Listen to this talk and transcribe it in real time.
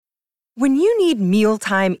When you need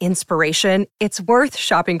mealtime inspiration, it's worth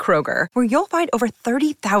shopping Kroger, where you'll find over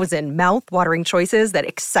 30,000 mouth-watering choices that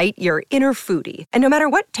excite your inner foodie. And no matter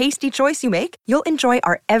what tasty choice you make, you'll enjoy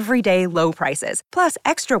our everyday low prices, plus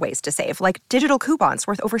extra ways to save, like digital coupons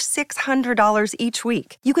worth over $600 each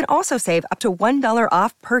week. You can also save up to $1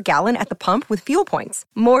 off per gallon at the pump with fuel points.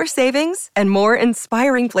 More savings and more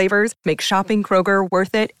inspiring flavors make shopping Kroger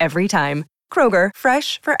worth it every time. Kroger,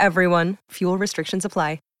 fresh for everyone. Fuel restrictions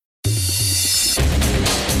apply.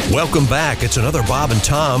 Welcome back. It's another Bob and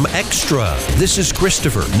Tom Extra. This is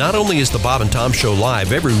Christopher. Not only is the Bob and Tom Show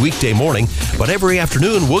live every weekday morning, but every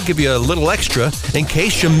afternoon we'll give you a little extra in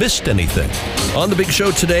case you missed anything. On the big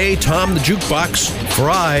show today, Tom the Jukebox,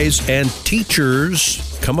 fries, and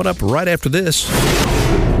teachers. Coming up right after this.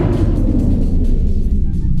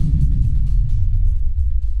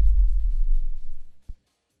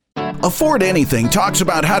 Afford Anything talks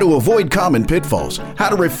about how to avoid common pitfalls, how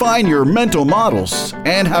to refine your mental models,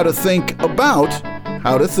 and how to think about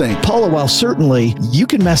how to think. Paula, while certainly you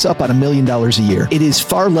can mess up on $1 million a year, it is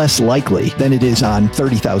far less likely than it is on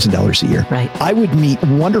 $30,000 a year. Right. I would meet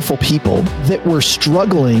wonderful people that were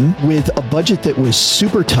struggling with a budget that was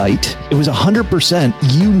super tight. It was 100%.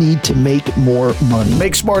 You need to make more money.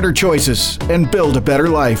 Make smarter choices and build a better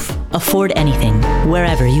life. Afford Anything,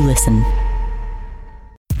 wherever you listen.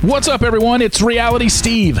 What's up, everyone? It's Reality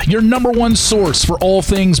Steve, your number one source for all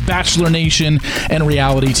things Bachelor Nation and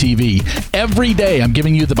reality TV. Every day, I'm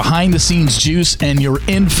giving you the behind-the-scenes juice and your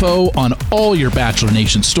info on all your Bachelor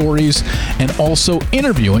Nation stories, and also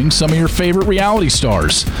interviewing some of your favorite reality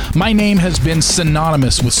stars. My name has been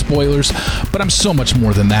synonymous with spoilers, but I'm so much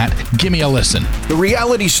more than that. Give me a listen. The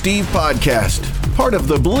Reality Steve Podcast, part of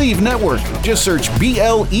the Believe Network. Just search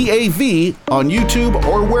BLEAV on YouTube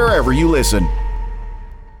or wherever you listen.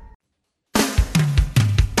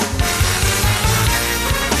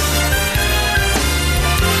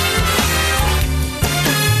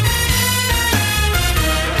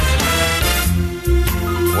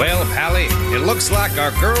 Well, Pally, it looks like our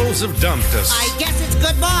girls have dumped us. I guess it's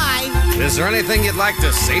goodbye. Is there anything you'd like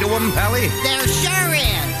to say to them, Pally? There sure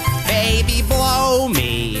is. Baby, blow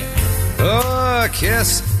me. Oh, a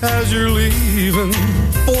kiss as you're leaving.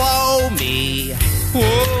 Blow me.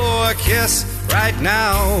 Oh, a kiss right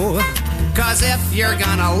now. 'Cause if you're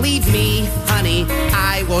gonna leave me, honey,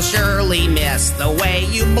 I will surely miss the way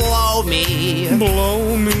you blow me.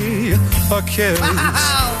 Blow me a kiss.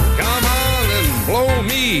 Wow. Come on and blow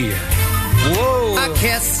me. Whoa. A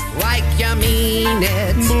kiss like you mean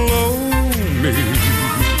it. Blow me.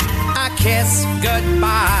 A kiss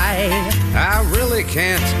goodbye. I really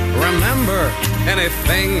can't remember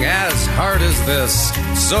anything as hard as this.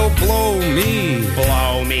 So blow me.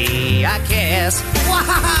 Blow me a kiss.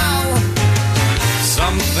 Wow.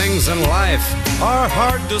 Some things in life are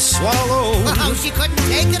hard to swallow. Oh, she couldn't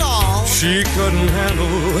take it all. She couldn't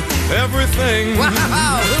handle everything.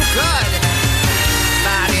 Wow, who could?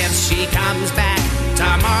 But if she comes back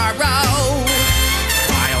tomorrow,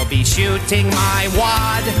 I'll be shooting my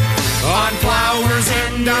wad on flowers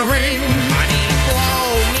in the ring. Honey, blow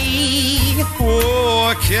me. Oh,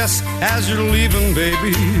 a kiss as you're leaving,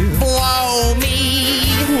 baby. Blow me.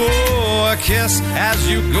 Oh, a kiss as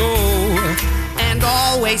you go. And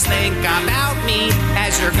always think about me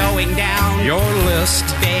as you're going down your list.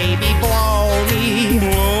 Baby, blow me.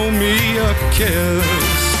 Blow me a kiss.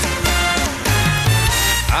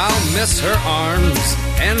 I'll miss her arms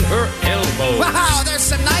and her elbows. Wow, there's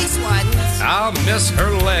some nice ones. I'll miss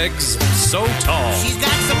her legs, so tall. She's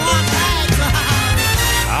got some long legs.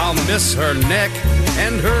 I'll miss her neck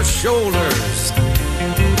and her shoulders.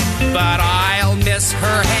 But I'll miss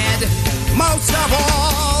her head most of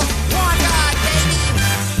all. One God, baby.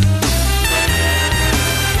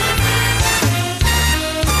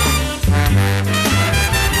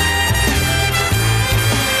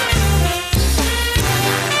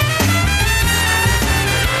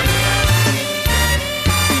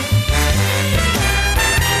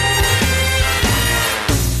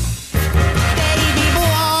 Baby,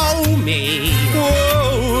 blow me.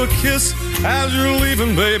 Whoa, a kiss as you're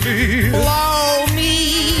leaving, baby. Blow me.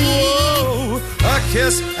 Whoa, a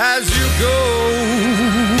kiss as you go.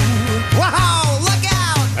 Wow, look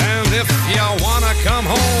out. And if you wanna come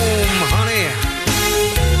home, honey,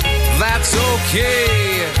 that's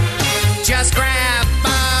okay. Just grab a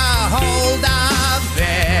hold of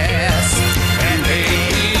this. And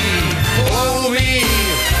baby, blow me.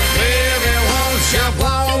 Baby, won't you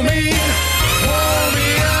blow me? Blow me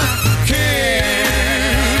a kiss.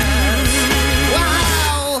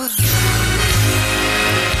 Wow.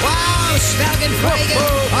 Wow, Schmelgen, Whoa,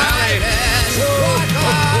 whoa, Fragen, hey. Ivan, rock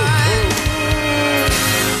on.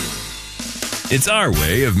 It's our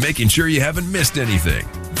way of making sure you haven't missed anything.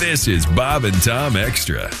 This is Bob and Tom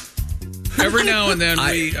Extra. Every now and then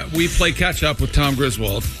we play catch up with Tom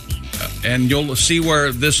Griswold, and you'll see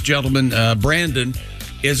where this gentleman, Brandon,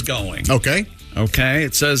 is going. Okay.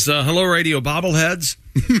 It says, hello, radio bobbleheads.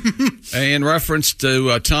 In reference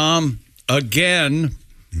to Tom, again,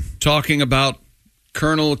 talking about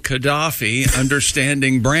Colonel Gaddafi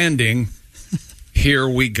understanding branding. Here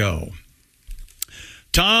we go.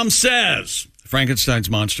 Tom says Frankenstein's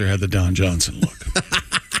monster had the Don Johnson look.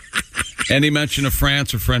 Any mention of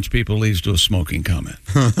France or French people leads to a smoking comment.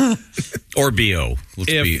 Or B.O.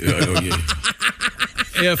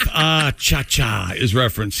 If cha-cha is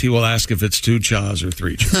referenced, he will ask if it's 2 chas or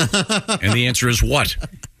 3 chas. And the answer is what?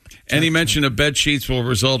 Any mention of bed sheets will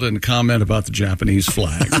result in a comment about the Japanese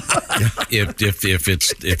flag. If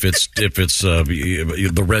it's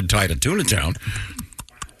the red tide of Tuna Town.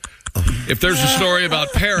 If there's a story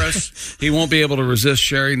about Paris, he won't be able to resist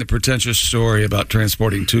sharing the pretentious story about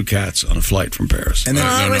transporting 2 cats on a flight from Paris. And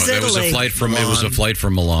then, it was a flight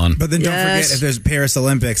from Milan. But then don't forget, if there's Paris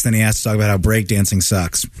Olympics, then he has to talk about how breakdancing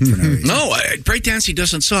sucks for no reason. No, breakdancing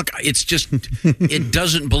doesn't suck. It's just it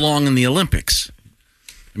doesn't belong in the Olympics.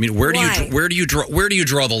 I mean, where do you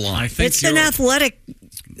draw the line? It's an athletic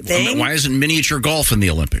thing. Why isn't miniature golf in the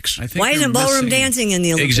Olympics? Why isn't ballroom dancing in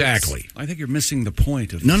the Olympics? Exactly. I think you're missing the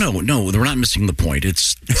point of No, we're not missing the point.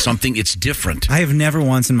 It's something. It's different. I have never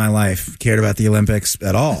once in my life cared about the Olympics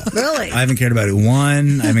at all. Really? I haven't cared about who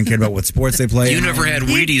won. I haven't cared about what sports they play. You never had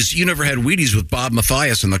Wheaties. You never had Wheaties with Bob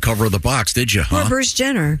Mathias in the cover of the box, did you? Or Bruce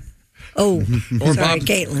Jenner. Oh, or sorry, Bob,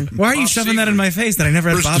 Caitlin. Why are you shoving that in my face that I never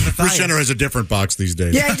had Bob Mathias? Bruce Jenner has a different box these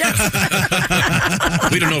days. Yeah, he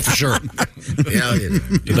does. We don't know for sure.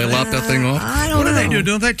 Did they lop that thing off? I don't know. What do they do?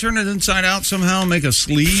 Don't they turn it inside out somehow and make a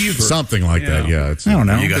sleeve? Or something like that, yeah. I don't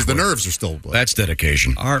know. Because the nerves are still... That's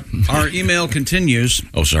dedication. Our email continues.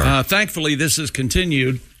 Oh, sorry. Thankfully, this is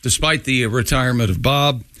continued despite the retirement of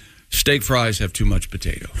Bob. Steak fries have too much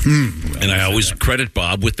potato. And I always credit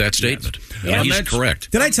Bob with that statement. Yeah. He's correct.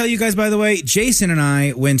 Did I tell you guys, by the way, Jason and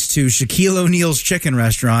I went to Shaquille O'Neal's chicken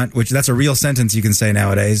restaurant, which that's a real sentence you can say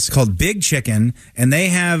nowadays, called Big Chicken, and they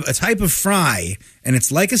have a type of fry, and it's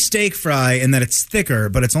like a steak fry in that it's thicker,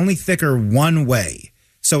 but it's only thicker one way.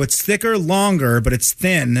 So it's thicker, longer, but it's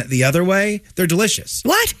thin the other way. They're delicious.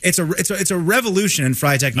 What? It's a revolution in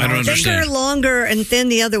fry technology. I don't understand. Thicker, longer, and thin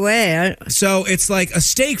the other way. So it's like a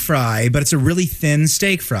steak fry, but it's a really thin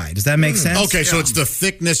steak fry. Does that make sense? Okay, so it's the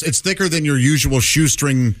thickness. It's thicker than your usual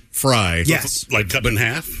shoestring fry. Yes. Like cut in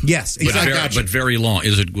half? Yes, exactly. But very long.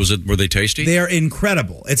 Were they tasty? They are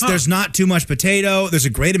incredible. There's not too much potato. There's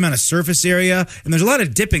a great amount of surface area, and there's a lot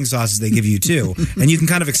of dipping sauces they give you too. And you can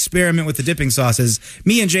kind of experiment with the dipping sauces.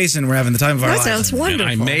 Me and Jason were having the time of our lives. That sounds wonderful.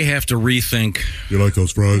 And I may have to rethink. You like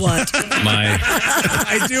those fries? What?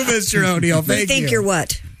 I do, Mr. O'Neill. Thank you. Think you're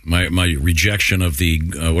what? My rejection of the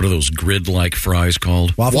what are those grid-like fries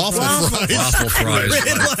called? Waffle fries. Waffle fries.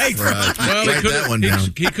 Grid-like fries. Well, Write that one down.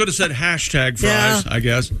 He could have said hashtag fries, I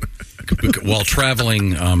guess. While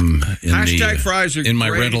traveling fries are in my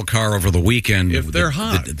great rental car over the weekend, if they're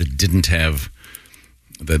hot. That didn't have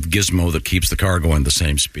the gizmo that keeps the car going the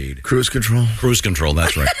same speed. Cruise control? Cruise control,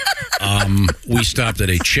 that's right. We stopped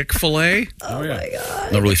at a Chick-fil-A. Oh, my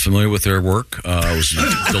God. Not really familiar with their work. It was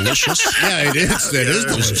delicious. Yeah, it is. It is It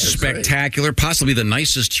was delicious. spectacular. Possibly the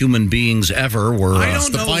nicest human beings ever were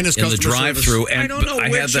the finest in the customer drive-thru. service. And I don't know I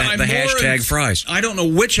had which I'm the more hashtag fries. I don't know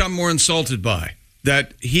which I'm more insulted by.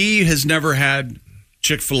 That he has never had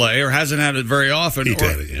Chick-fil-A or hasn't had it very often.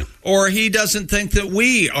 Or he doesn't think that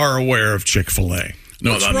we are aware of Chick-fil-A.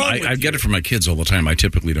 No, I get it from my kids all the time. I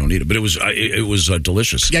typically don't eat it, but it was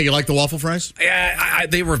delicious. Yeah, you like the waffle fries? Yeah,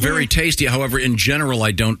 they were very tasty. However, in general,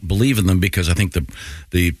 I don't believe in them because I think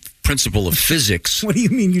the principle of physics. What do you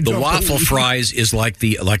mean you the don't waffle believe? Fries is like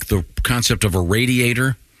the concept of a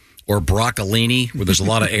radiator or broccolini, where there's a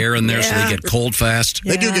lot of air in there, so they get cold fast.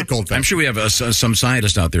 They do get cold fast. I'm sure we have some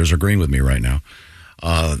scientists out there who's agreeing with me right now.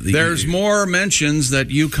 There's more mentions that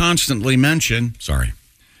you constantly mention. Sorry.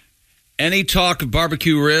 Any talk of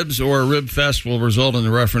barbecue ribs or a rib fest will result in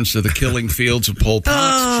a reference to the killing fields of Pol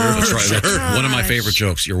Pot. That's right. That's one of my favorite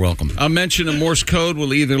jokes. You're welcome. A mention of Morse code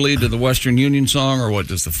will either lead to the Western Union song or what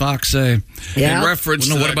does the fox say? Yeah. In reference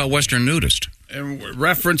Well, no, to what about Western nudist? In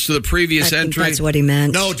reference to the previous I think entry. that's what he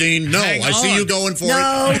meant. No, Dean, no. Hang I see on. you going for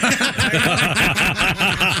No.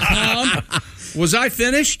 Was I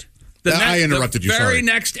finished? I interrupted you, The very sorry.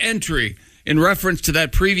 next entry. in reference to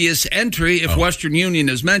that previous entry, if Western Union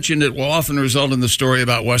is mentioned, it will often result in the story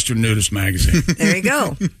about Western Nudist Magazine. There you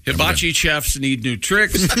go. Hibachi chefs need new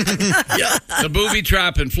tricks. The booby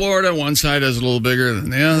trap in Florida, one side is a little bigger than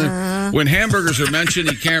the other. When hamburgers are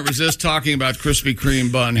mentioned, you can't resist talking about Krispy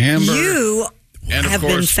Kreme bun hamburger. You and of have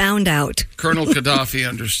course, been found out. Colonel Gaddafi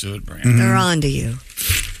understood, Brandon. They're on to you.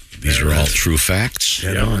 These are all true facts.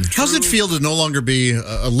 How's it feel to no longer be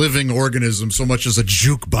a living organism so much as a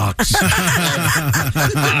jukebox?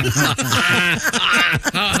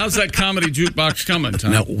 How's that comedy jukebox coming,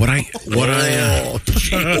 Tom? Now, what I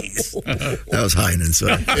that was high and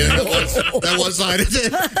inside. That was high.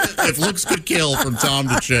 If looks could kill, from Tom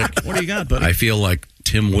to Chick. What do you got, buddy? I feel like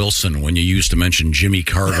Tim Wilson when you used to mention Jimmy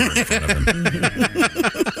Carter in front of him.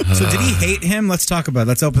 So did he hate him? Let's talk about it.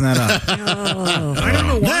 Let's open that up. I don't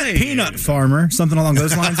know why. That peanut farmer, something along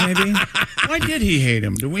those lines, maybe? Why did he hate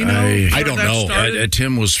him? Do we know? I don't know.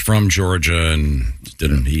 Tim was from Georgia and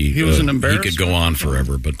didn't he? He was an He embarrassment. could go on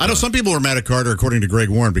forever, but I know some people were mad at Carter, according to Greg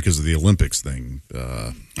Warren, because of the Olympics thing.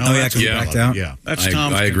 Because he backed out? Yeah. That's I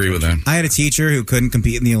Tom's agree with that. I had a teacher who couldn't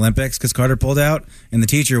compete in the Olympics because Carter pulled out, and the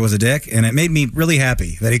teacher was a dick, and it made me really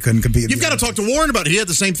happy that he couldn't compete. You've got to talk to Warren about it. He had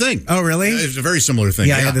the same thing. Oh, really? It's a very similar thing.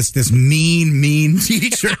 Yeah, I had this mean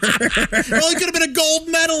teacher. Well, he could have been a gold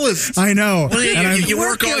medalist. I know. Well, you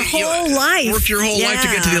work your whole life. Work your whole life to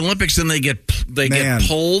get to the Olympics, and they get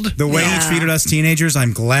pulled. The way he treated us teenagers,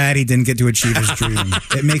 I'm glad he didn't get to achieve his dream.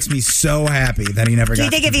 It makes me so happy that he never got. Do you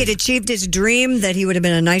think if he had achieved his dream that he would have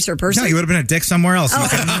been a nicer person? No, he would have been a dick somewhere else.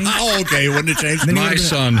 Oh, okay. Wouldn't have changed. My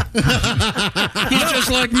son. He's just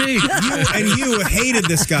like me. You hated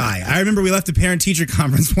this guy. I remember we left a parent-teacher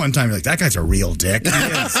conference one time. You're like, that guy's a real dick. He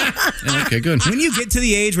is. Okay, good. When you get to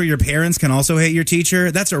the age where your parents can also hate your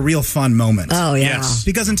teacher, that's a real fun moment. Oh, yeah. Yes.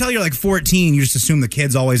 Because until you're like 14, you just assume the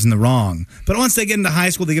kid's always in the wrong. But once they get into high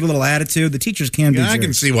school, they get a little attitude. The teachers can be I can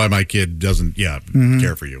jerks. see why my kid doesn't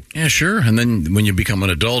care for you. Yeah, sure. And then when you become an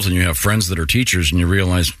adult and you have friends that are teachers and you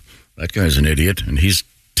realize that guy's an idiot and he's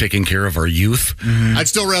taking care of our youth. I'd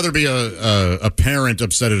still rather be a parent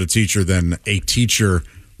upset at a teacher than a teacher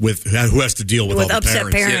who has to deal with all the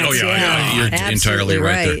upset parents. Yeah, you're entirely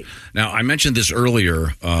right there. Now, I mentioned this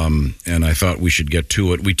earlier, and I thought we should get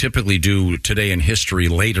to it. We typically do Today in History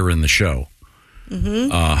later in the show.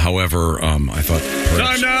 However, I thought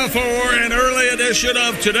Time now for an early edition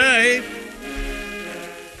of Today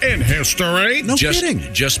in History. No kidding.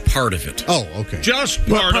 Just part of it. Oh, okay. Just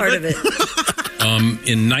part of it.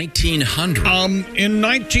 In 1900. In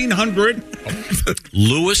 1900.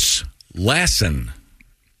 Louis Lassen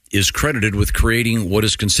is credited with creating what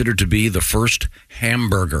is considered to be the first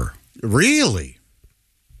hamburger. Really?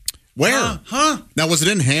 Where? Now, was it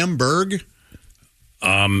in Hamburg?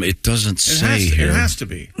 It doesn't say here. It has to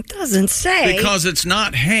be. It doesn't say. Because it's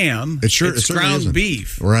not ham. It's ground isn't.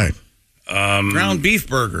 beef. Right. Ground beef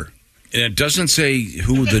burger. And it doesn't say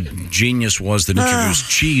who the genius was that introduced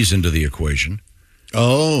cheese into the equation.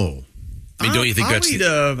 Oh. I mean, don't you think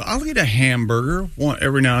I'll eat a hamburger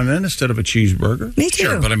every now and then instead of a cheeseburger. Me too.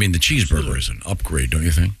 Sure, but I mean, the cheeseburger is an upgrade, don't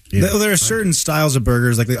you think? Yeah. There are certain styles of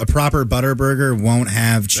burgers, like a proper butter burger won't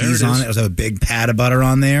have cheese on it. It'll have a big pat of butter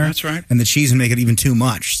on there. That's right. And the cheese can make it even too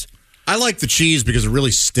much. I like the cheese because it really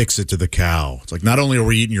sticks it to the cow. It's like not only are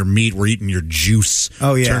we eating your meat, we're eating your juice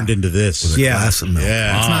turned into this. With a glass of milk.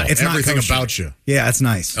 Yeah. It's not everything kosher. about you. Yeah, it's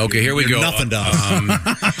nice. Okay, here we You're go. nothing to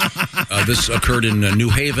us. This occurred in New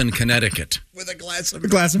Haven, Connecticut. With a glass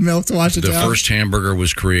of milk to wash it The down. first hamburger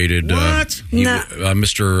was created. What?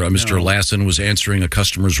 Mr. Lassen was answering a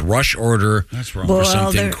customer's rush order That's wrong. for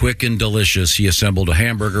something quick and delicious. He assembled a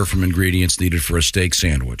hamburger from ingredients needed for a steak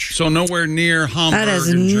sandwich. So nowhere near Hamburg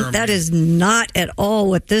in Germany. That is not at all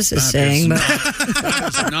what this is saying.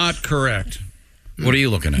 That is not correct. What are you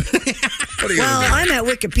looking at? Well, I'm at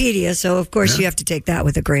Wikipedia, so of course you have to take that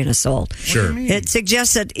with a grain of salt. Sure. It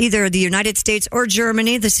suggests that either the United States or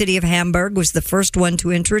Germany, the city of Hamburg, was the first one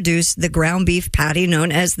to introduce the ground beef patty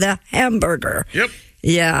known as the hamburger. Yep.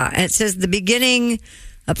 Yeah, and it says the beginning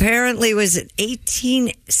apparently was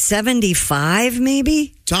 1875,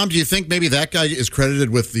 maybe? Tom, do you think maybe that guy is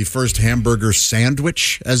credited with the first hamburger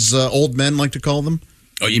sandwich, as old men like to call them?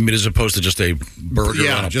 Oh, you mean as opposed to just a burger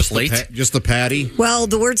on a plate? Just the patty? Well,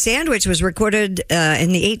 the word sandwich was recorded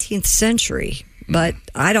in the 18th century, but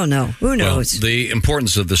I don't know. Who knows? Well, the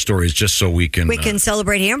importance of the story is just so we can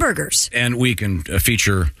celebrate hamburgers. And we can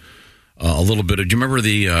feature a little bit of. Do you remember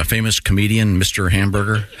the famous comedian, Mr.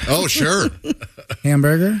 Hamburger? Oh, sure.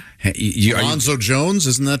 Hamburger? Alonzo Jones,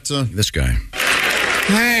 isn't that this guy?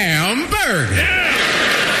 Hamburger.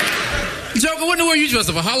 Joker, what are you dressed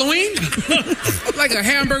up for Halloween? Like a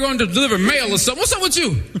hamburger on to deliver mail or something. What's up with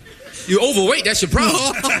you? You overweight, that's your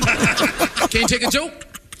problem. Can't take a joke?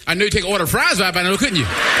 I know you take an order of fries right by now, couldn't you?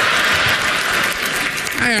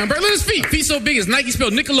 I am, bro. Look at his feet. Feet so big as Nike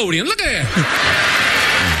spelled Nickelodeon. Look at that.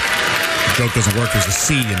 The joke doesn't work. There's a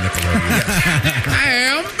C in Nickelodeon.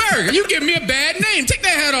 Hamburger. You give me a bad name. Take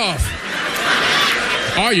that hat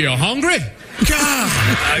off. Are you hungry? God,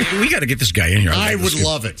 we got to get this guy in here. I would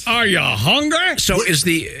love it. Are you hungry? So is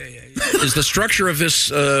the structure of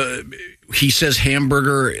this? He says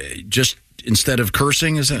hamburger just instead of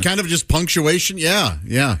cursing. Is that kind of just punctuation? Yeah.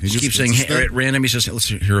 He just keeps saying at random. He says, "Let's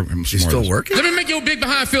hear him." He's still working. Let me make your big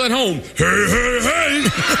behind feel at home. Hey.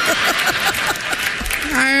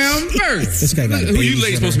 Hamburger. This guy got a Who you babysitter.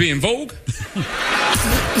 ladies supposed to be in Vogue?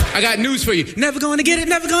 I got news for you. Never going to get it.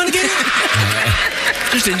 Never going to get it.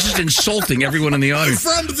 just insulting everyone in the audience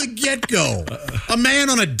from the get-go. A man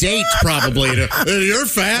on a date, probably. You're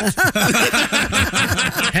fat.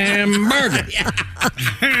 Hamburger.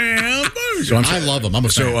 Hamburger. So I love him. I'm a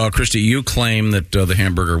fan. So, Christy, you claim that the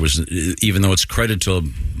hamburger was, even though it's credited to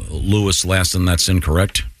Louis Lassen, that's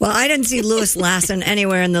incorrect? Well, I didn't see Louis Lassen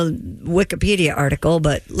anywhere in the Wikipedia article,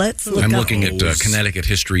 but let's look I'm up. looking at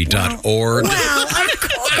ConnecticutHistory.org. Well, of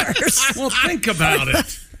course. Well, think about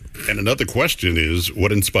it. And another question is,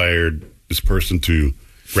 what inspired this person to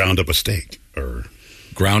ground up a steak? Or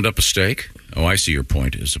ground up a steak? Oh, I see your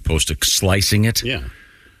point. As opposed to slicing it? Yeah.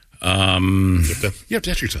 You have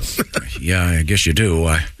to ask yourself. Yeah, I guess you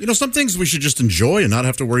do. Some things we should just enjoy and not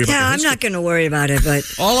have to worry about. Yeah, I'm not going to worry about it, but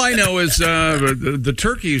all I know is the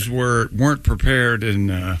turkeys weren't prepared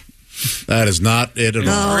in. That is not it at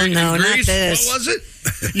all. No, not Greece? this. What was it?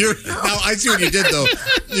 Now I see what you did though.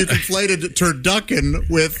 You conflated turducken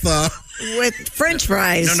with French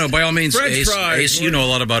fries. No, by all means, French fries. Ace, you know a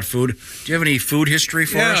lot about food. Do you have any food history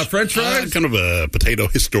for us? Yeah, French fries. Kind of a potato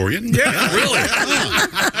historian. Yeah, really.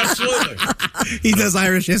 Absolutely. He does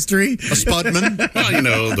Irish history. A Spudman.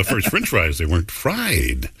 Well, the first French fries, they weren't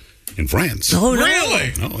fried in France. Oh, no.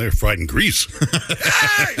 Really? No, they were fried in Greece.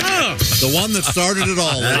 The one that started it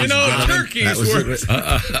all. Turkeys were.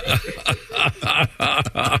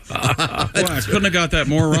 Boy, I couldn't have got that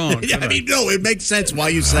more wrong. Yeah, no, it makes sense why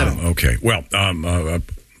you said it. Okay. Well,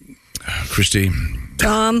 Christy,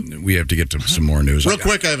 we have to get to some more news. Real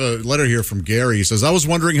quick, I have a letter here from Gary. He says, I was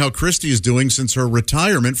wondering how Christy is doing since her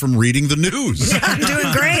retirement from reading the news. I'm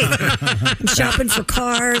doing great. I'm shopping for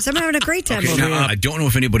cars. I'm having a great time over here. I don't know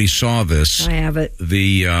if anybody saw this. I have it.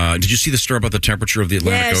 Did you see the story about the temperature of the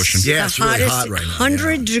Atlantic Ocean? Yeah, the it's really hottest hot right now.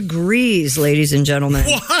 100 degrees, ladies and gentlemen.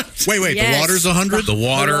 What? Wait, Yes. the water's 100? The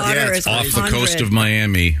water is off the 100. coast of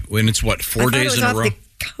Miami. When it's, 4 days in a row? The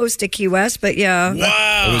coast of Key West, but yeah.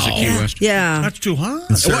 Wow. Oh, is it Key West? Yeah. That's too hot.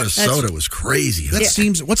 In Sarasota was crazy. That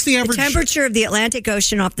seems, what's the average? The temperature of the Atlantic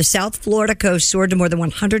Ocean off the South Florida coast soared to more than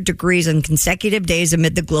 100 degrees in consecutive days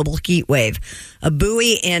amid the global heat wave. A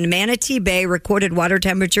buoy in Manatee Bay recorded water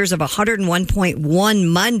temperatures of 101.1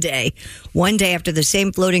 Monday, one day after the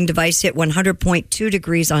same floating device hit 100.2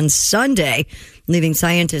 degrees on Sunday, leaving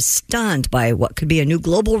scientists stunned by what could be a new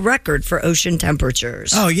global record for ocean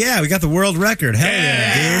temperatures. Oh, yeah, we got the world record. Hell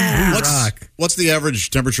yeah, dude. We rock. What's the average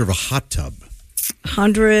temperature of a hot tub?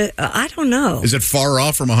 100, I don't know. Is it far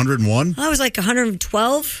off from 101? I was like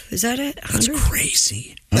 112. Is that it? 100? That's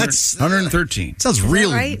crazy. That's 113. Sounds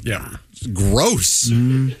real right? Yeah. gross.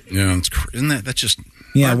 Yeah, isn't that's just...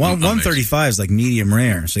 Yeah, 135 is like medium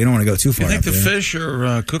rare, so you don't want to go too far. You think up the there. fish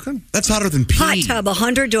are cooking? That's hotter than pee. Hot tub,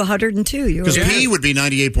 100 to 102. Because pee would be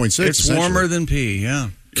 98.6. It's warmer than pee, yeah.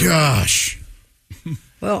 Gosh.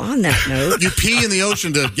 Well, on that note. You pee in the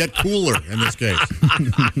ocean to get cooler in this case.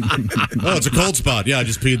 Oh, it's a cold spot. Yeah, I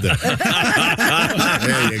just peed there. There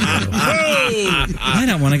you go. I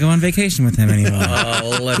don't want to go on vacation with him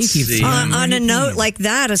anymore. Let's see. On a note like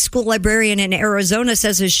that, a school librarian in Arizona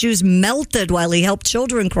says his shoes melted while he helped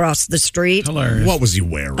children cross the street. Hilarious. What was he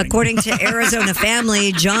wearing? According to Arizona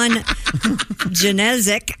Family, John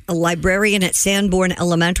Janezik, a librarian at Sanborn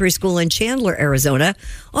Elementary School in Chandler, Arizona,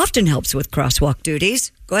 often helps with crosswalk duties.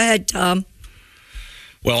 Go ahead, Tom.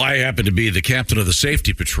 Well, I happen to be the captain of the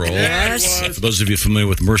safety patrol. Yes. For those of you familiar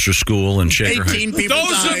with Mercer School and Shaker 18 people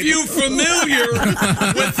Those died. of you familiar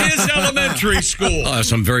with his elementary school.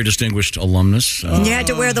 some very distinguished alumnus. And you had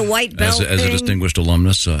to wear the white belt as a thing? distinguished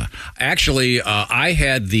alumnus. Actually, I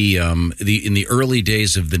had the in the early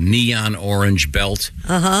days of the neon orange belt.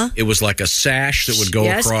 It was like a sash that would go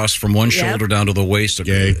Yes. across from one Yep. shoulder down to the waist.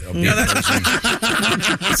 Gay.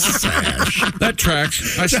 That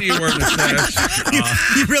tracks. I see you wearing a sash.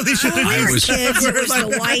 You really should have. I was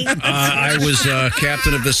the white. I was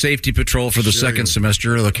captain of the safety patrol for the second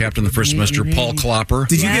semester. The captain the first semester, Paul Klopper.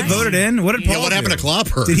 Did you get voted in? What did Paul? What happened to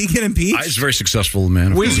Klopper? Did he get impeached? I was a very successful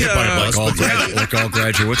man. Like all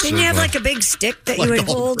graduates. Didn't you have like a big stick that you would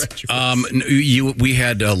hold? We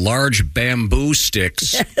had large bamboo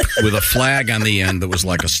sticks with a flag on the end that was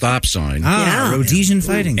like a stop sign. Rhodesian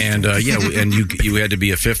fighting. And and you had to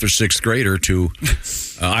be a 5th or 6th grader to.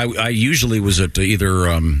 I usually was at either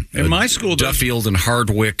in my school Duffield and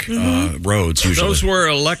Hardwick roads. Usually, those were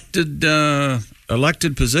elected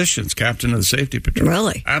positions. Captain of the safety patrol.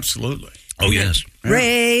 Really? Absolutely. Oh yes.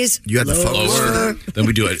 Raise. You had the lower. Then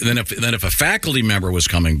we do it. Then if a faculty member was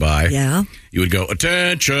coming by, you would go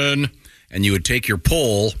attention, and you would take your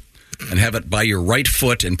pole and have it by your right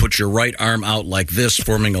foot and put your right arm out like this,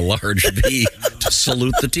 forming a large V to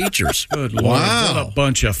salute the teachers. Good Lord. Wow. What a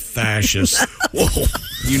bunch of fascists. Whoa.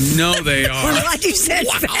 You know they are. Well, like you said,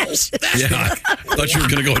 fascists. Yeah, I thought you were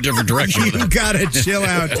going to go a different direction. You got to chill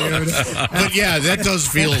out, dude. But yeah, that does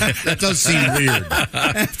seem weird.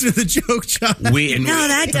 After the joke job.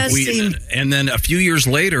 That does seem. And then a few years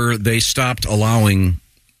later, they stopped allowing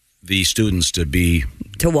the students to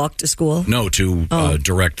walk to school? No, to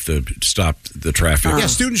stop the traffic. Yeah,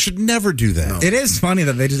 students should never do that. No. It is funny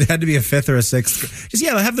that they just had to be a 5th or a 6th. Just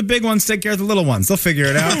have the big ones take care of the little ones. They'll figure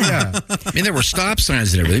it out. Yeah. I mean, there were stop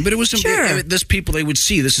signs and everything, but it was this people they would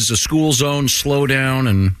see. This is a school zone. Slow down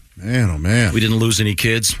and. Man, oh man! We didn't lose any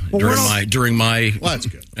kids during my. Well, that's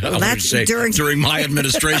good. During my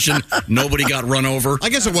administration, nobody got run over. I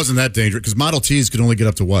guess it wasn't that dangerous because Model Ts could only get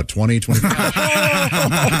up to what 20, 25.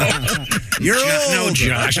 You're old. No,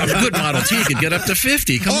 Josh. A good Model T could get up to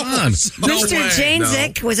 50. Come on. Mr.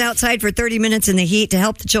 Janzik was outside for 30 minutes in the heat to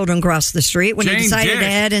help the children cross the street when he decided to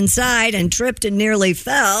head inside and tripped and nearly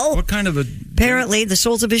fell. What kind of a? Apparently, the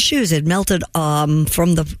soles of his shoes had melted from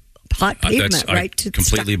the hot pavement I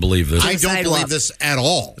completely believe this. I don't believe this at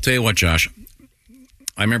all. I'll tell you what, Josh.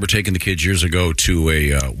 I remember taking the kids years ago to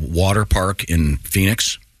a water park in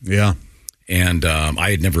Phoenix. Yeah. And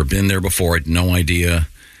I had never been there before. I had no idea.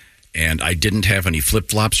 And I didn't have any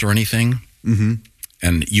flip-flops or anything. Mm-hmm.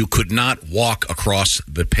 And you could not walk across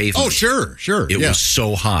the pavement. Oh, sure. It was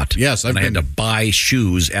so hot. Yes. I had to buy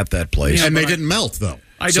shoes at that place. Yeah, and they didn't melt, though.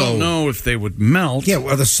 I don't know if they would melt. Yeah,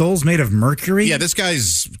 are the soles made of mercury? Yeah, this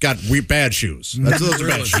guy's got bad shoes. Those are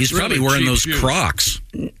bad shoes. He's probably wearing those Crocs.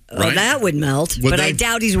 Right? Well, that would melt, I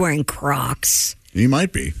doubt he's wearing Crocs. He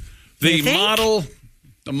might be. The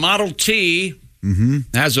Model T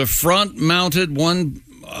has a front-mounted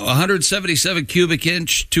 177 cubic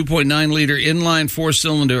inch, 2.9 liter inline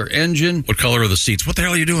 4-cylinder engine. What color are the seats? What the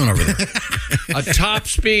hell are you doing over there? A top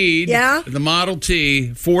speed. Yeah. The Model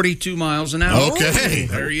T, 42 miles an hour. Okay.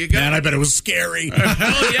 There you go. Man, I bet it was scary.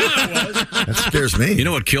 Hell yeah, it was. That scares me. You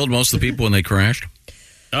know what killed most of the people when they crashed?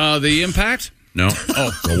 The impact? No.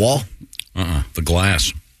 Oh, the wall? The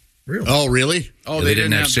glass. Really? Oh, really? Oh, they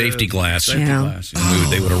didn't have safety glass. Glass. Yeah.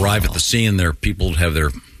 They would arrive at the scene. People would have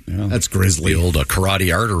their. Yeah. That's grisly. The old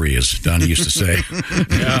karate artery, as Donnie used to say.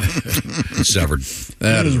 Severed.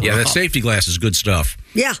 That is that safety glass is good stuff.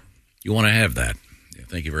 Yeah. You want to have that. Yeah,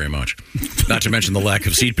 thank you very much. Not to mention the lack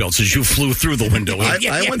of seatbelts as you flew through the window.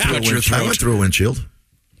 I went through a windshield.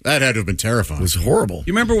 That had to have been terrifying. It was horrible.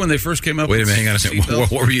 You remember when they first came up? Wait a minute, hang on a second.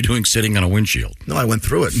 What were you doing sitting on a windshield? No, I went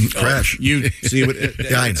through it and crashed. You see what?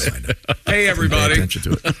 Yeah, I know. Hey, everybody. Pay attention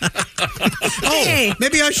to it. Oh,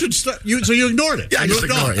 maybe I should. So you ignored it. Yeah, I just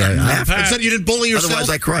ignored it. Yeah, Instead, you didn't bully yourself. Otherwise,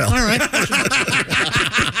 I cry. All right.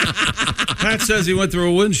 Pat says he went through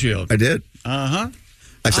a windshield. I did. Uh-huh.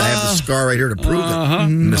 I have the scar right here to prove it,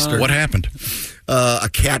 mister. What happened? A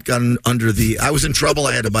cat got under the... I was in trouble.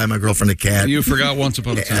 I had to buy my girlfriend a cat. You forgot once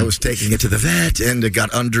upon a time. I was taking it to the vet, and it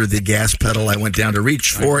got under the gas pedal. I went down to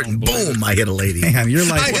reach for it, and boom, I hit a lady. Man, you're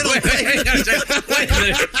like... Wait a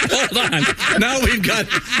minute. Hold on. Now we've got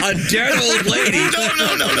a dead old lady.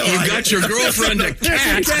 No. You got your girlfriend a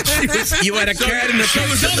cat. You had a cat in the car.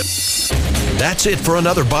 That's it for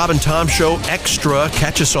another Bob and Tom Show Extra.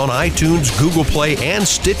 Catch us on iTunes, Google Play, and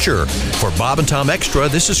Stitcher. For Bob and Tom Extra,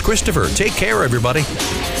 this is Christopher. Take care, everybody.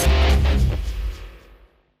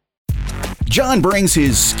 John brings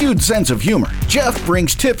his skewed sense of humor. Jeff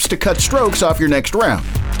brings tips to cut strokes off your next round.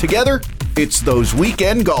 Together, it's those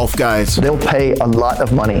weekend golf guys. They'll pay a lot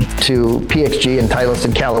of money to PXG and Titleist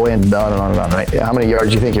and Callaway and on and on and on, right? How many yards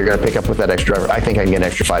do you think you're going to pick up with that extra driver? I think I can get an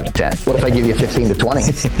extra 5 to 10. What if I give you 15 to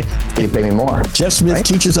 20? Can you pay me more? Jeff Smith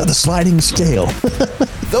teaches on a sliding scale.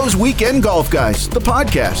 Those Weekend Golf Guys, the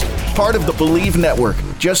podcast, part of the Believe Network.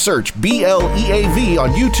 Just search BLEAV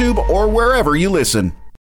on YouTube or wherever you listen.